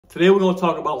Today we're going to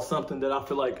talk about something that I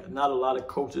feel like not a lot of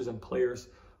coaches and players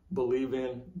believe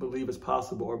is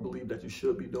possible, or believe that you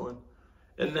should be doing.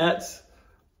 And that's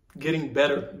getting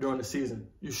better during the season.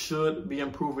 You should be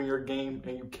improving your game,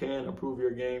 and you can improve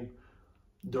your game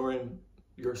during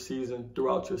your season,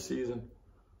 throughout your season.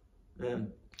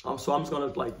 And so I'm just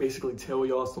going to basically tell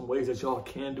y'all some ways that y'all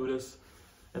can do this,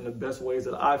 and the best ways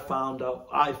that I found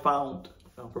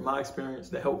from my experience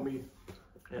that helped me,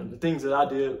 and the things that I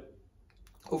did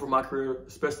over my career,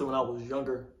 especially when I was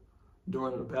younger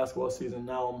during the basketball season.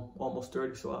 Now I'm almost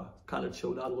 30, so I kind of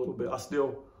chilled out a little bit. I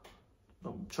still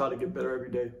try to get better every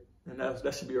day, and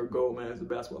that should be your goal, man, as a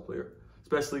basketball player.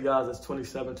 Especially guys that's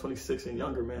 27, 26 and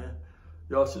younger, man.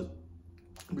 Y'all should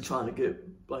be trying to get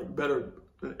better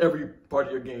in every part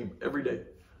of your game every day.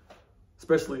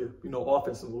 Especially,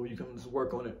 offensively, you can just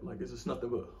work on it. It's just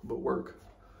nothing but work.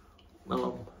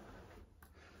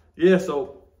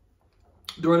 So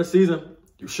during the season,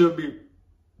 you should be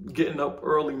getting up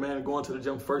early, man, going to the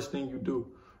gym first thing you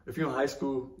do. If you're in high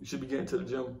school, you should be getting to the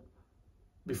gym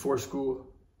before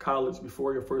school. College,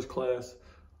 before your first class.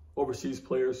 Overseas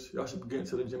players, y'all should be getting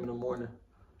to the gym in the morning.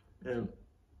 And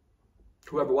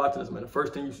whoever watching this, man, the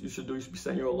first thing you should do, you should be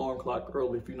setting your alarm clock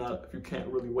early if you can't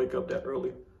really wake up that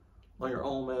early on your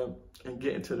own, man, and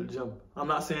get into the gym. I'm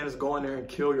not saying it's go in there and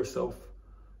kill yourself,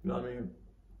 you know what I mean?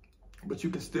 But you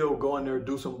can still go in there,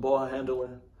 do some ball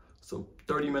handling, some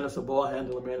 30 minutes of ball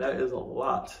handling, man. That is a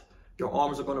lot. Your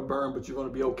arms are going to burn, but you're going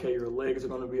to be okay. Your legs are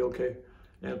going to be okay.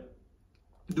 And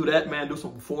do that, man. Do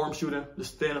some form shooting.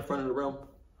 Just stand in front of the rim. You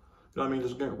know what I mean?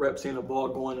 Just getting reps, seeing the ball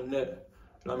go in the net.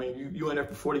 You know what I mean? You in there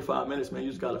for 45 minutes, man. You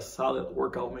just got a solid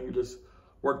workout, man. You just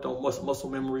worked on muscle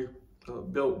memory,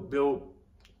 build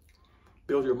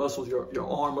your muscles, your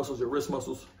arm muscles, your wrist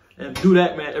muscles. And do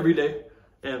that, man, every day.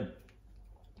 And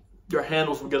your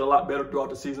handles will get a lot better throughout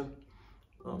the season.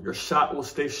 Your shot will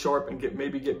stay sharp and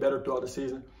maybe get better throughout the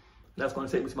season. And that's going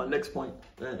to take me to my next point.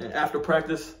 And after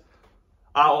practice,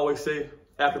 I always say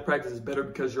after practice is better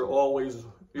because you're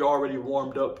already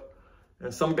warmed up.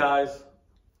 And some guys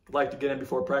like to get in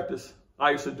before practice. I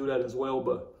used to do that as well,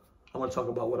 but I'm going to talk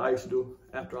about what I used to do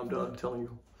after I'm done telling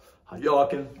you how y'all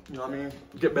can,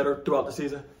 get better throughout the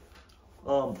season.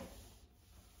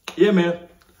 Yeah, man.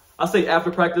 I say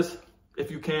after practice, if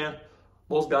you can.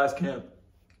 Most guys can.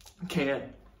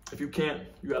 If you can't,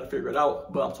 you got to figure it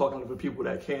out. But I'm talking to the people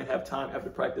that can have time after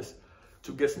practice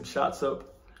to get some shots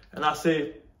up. And I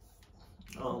say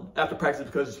after practice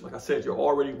because, like I said, you're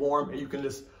already warm and you can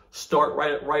just start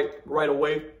right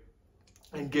away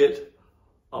and get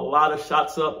a lot of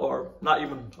shots up, or not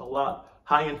even a lot,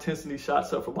 high intensity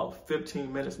shots up for about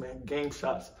 15 minutes, man. Game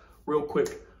shots real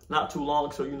quick, not too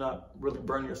long, so you're not really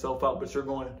burning yourself out, but you're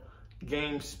going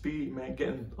game speed, man,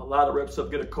 getting a lot of reps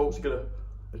up. Get a coach, get a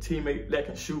teammate that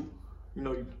can shoot.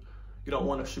 You don't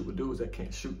want to shoot with dudes that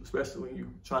can't shoot, especially when you're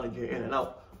trying to get in and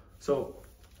out. So,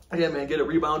 yeah, man, get a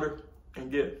rebounder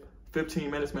and get 15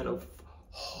 minutes, man, of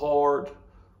hard,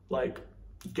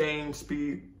 game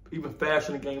speed, even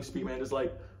faster than game speed, man. Just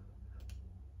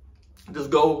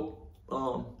go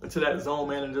into that zone,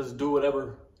 man, and just do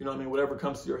whatever, whatever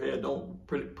comes to your head. Don't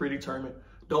predetermine.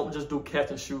 Don't just do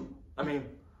catch and shoot.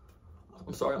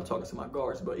 I'm sorry, I'm talking to my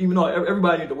guards, but even though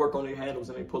everybody need to work on their handles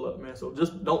and they pull up, man. So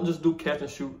don't just do catch and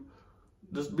shoot.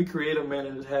 Just be creative, man,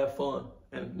 and just have fun.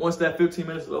 And once that 15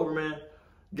 minutes is over, man,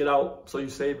 get out so you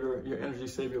save your energy,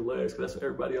 save your legs, because that's what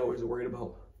everybody always is worried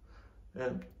about.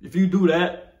 And if you do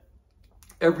that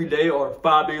every day or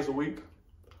 5 days a week,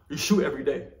 you shoot every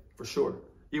day for sure,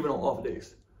 even on off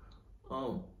days.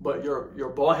 But your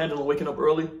ball handling, waking up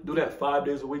early, do that 5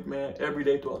 days a week, man. Every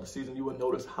day throughout the season, you will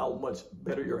notice how much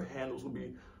better your handles will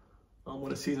be when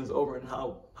the season's over, and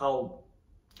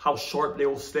how sharp they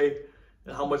will stay,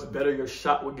 and how much better your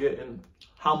shot will get, and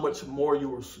how much more you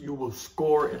will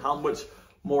score, and how much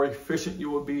more efficient you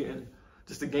will be, and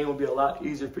just the game will be a lot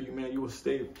easier for you, man. You will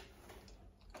stay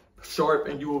sharp,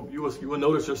 and you will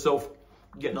notice yourself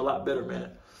getting a lot better,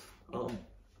 man.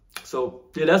 So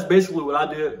yeah, that's basically what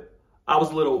I did. I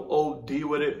was a little OD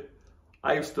with it.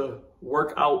 I used to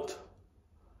work out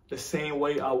the same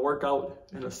way I work out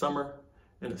in the summer,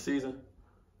 in the season.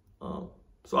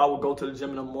 So I would go to the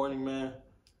gym in the morning, man,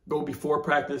 go before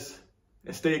practice,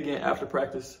 and stay again after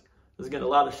practice. Just getting a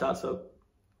lot of shots up,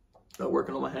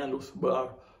 working on my handles, but I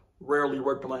rarely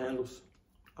worked on my handles.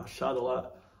 I shot a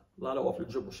lot of off the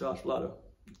dribble shots, a lot of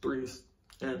threes.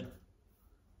 And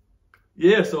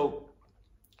yeah, so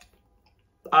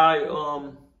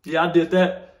I did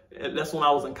that. That's when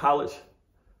I was in college.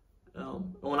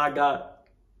 When I got,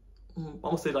 I'm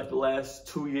gonna say the last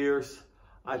 2 years,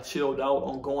 I chilled out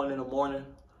on going in the morning.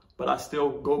 but I still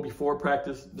go before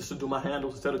practice just to do my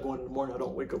handles instead of going in the morning. I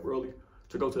don't wake up early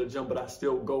to go to the gym, but I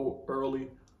still go early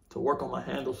to work on my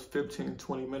handles 15,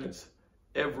 20 minutes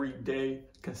every day.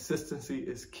 Consistency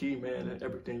is key, man, and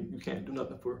everything. You can't do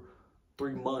nothing for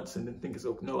 3 months and then think it's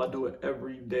okay. No, I do it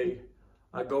every day.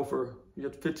 I go for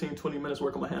 15, 20 minutes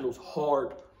work on my handles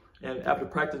hard. And after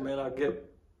practice, man, I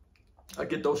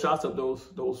get those shots up,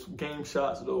 those game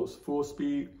shots, those full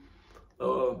speed,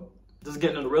 just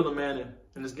getting in the rhythm, man,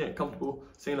 and just getting comfortable,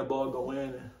 seeing the ball go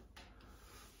in.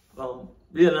 And,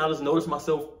 yeah, and I just notice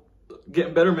myself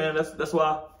getting better, man. That's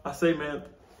why I say, man,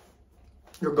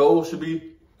 your goal should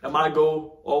be, and my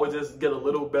goal always is to get a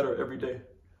little better every day.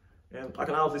 And I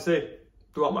can honestly say,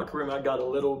 throughout my career, man, I got a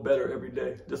little better every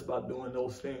day just by doing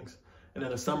those things. And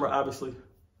in the summer, obviously,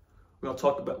 we're gonna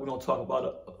talk about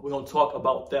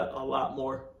that a lot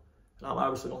more. And I'm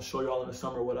obviously gonna show y'all in the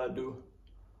summer what I do.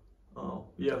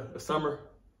 Yeah, the summer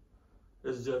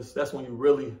is that's when you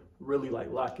really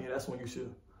like lock in. That's when you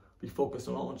should be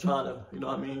focusing on trying to, you know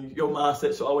what I mean? Your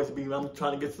mindset should always be, I'm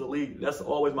trying to get to the league. That's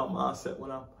always my mindset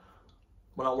when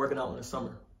I'm working out in the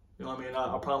summer. You know what I mean?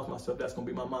 I promise myself that's gonna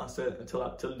be my mindset until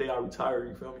the day I retire,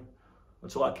 you feel me?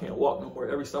 Until I can't walk no more.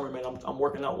 Every summer, man, I'm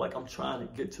working out like I'm trying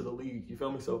to get to the league, you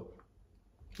feel me? So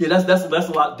yeah, that's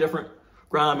a lot different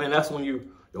grind, man. That's when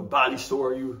your body's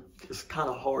sore, it's kind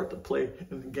of hard to play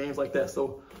in games like that.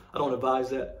 So I don't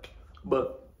advise that.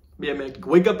 But yeah, man,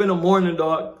 wake up in the morning,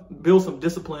 dog. Build some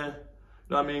discipline.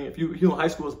 You know what I mean? If you in high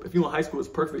school, it's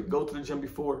perfect. Go to the gym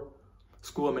before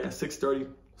school, man. 6:30,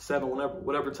 7,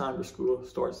 whatever time your school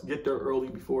starts. Get there early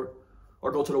before,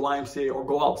 or go to the YMCA, or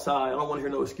go outside. I don't want to hear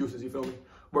no excuses. You feel me?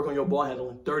 Work on your ball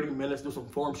handling. 30 minutes. Do some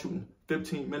form shooting.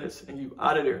 15 minutes, and you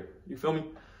out of there. You feel me?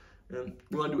 And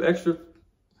you want to do extra?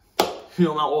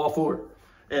 I'm all for it.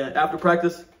 And after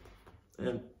practice,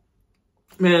 and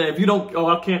man, if you don't,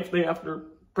 I can't stay after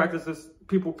practices.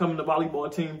 People come in the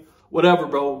volleyball team, whatever,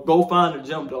 bro. Go find a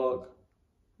gym, dog.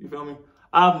 You feel me?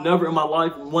 I've never in my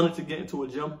life wanted to get into a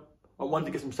gym or wanted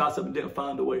to get some shots up and didn't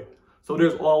find a way. So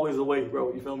there's always a way,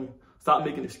 bro. You feel me? Stop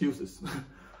making excuses.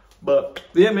 But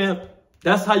yeah, man,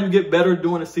 that's how you get better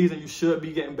during the season. You should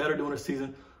be getting better during the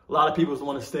season. A lot of people just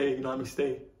want to stay, you know what I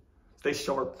mean? Stay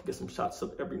sharp, get some shots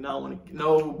up every now and again.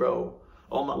 No, bro.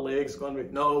 All my legs going to be,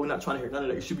 no, we're not trying to hear none of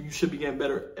that. You should be getting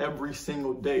better every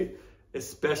single day,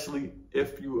 especially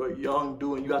if you're a young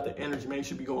dude and you got the energy, man. You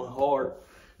should be going hard.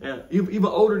 And even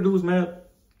older dudes, man,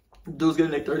 dudes get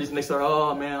in their 30s and they start,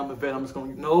 oh, man, I'm a vet. I'm just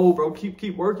going to, no, bro,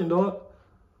 keep working, dog.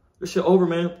 This shit over,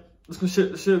 man. This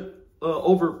shit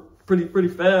over pretty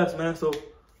fast, man. So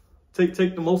take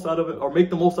the most out of it, or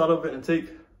make the most out of it, and take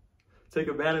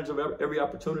advantage of every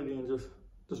opportunity, and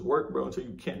just work, bro, until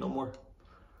you can't no more.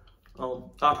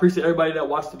 I appreciate everybody that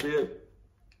watched the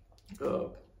vid.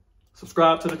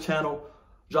 Subscribe to the channel,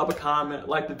 drop a comment,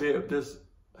 like the vid if this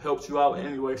helps you out in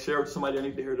any way. Share it with somebody that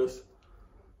needs to hear this.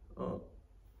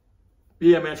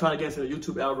 Yeah, man, trying to get into the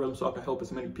YouTube algorithm so I can help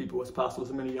as many people as possible,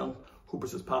 as many young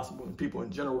hoopers as possible, and people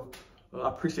in general. I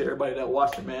appreciate everybody that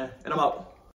watched it, man, and I'm out.